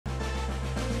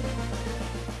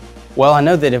Well, I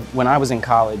know that when I was in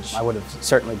college, I would have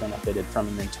certainly benefited from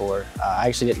a mentor. I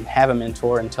actually didn't have a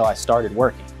mentor until I started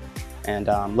working. And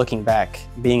looking back,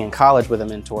 being in college with a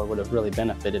mentor would have really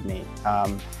benefited me.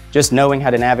 Just knowing how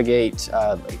to navigate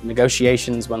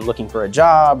negotiations when looking for a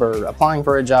job or applying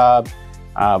for a job,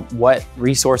 what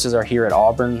resources are here at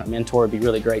Auburn. A mentor would be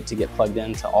really great to get plugged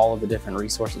into all of the different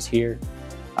resources here.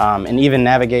 And even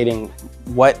navigating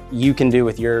what you can do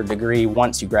with your degree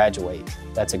once you graduate.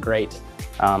 That's a great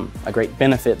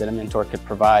benefit that a mentor could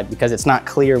provide, because it's not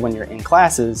clear when you're in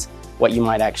classes what you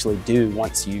might actually do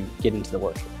once you get into the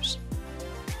workforce.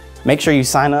 Make sure you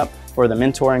sign up for the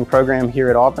mentoring program here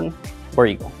at Auburn. Where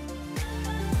you go?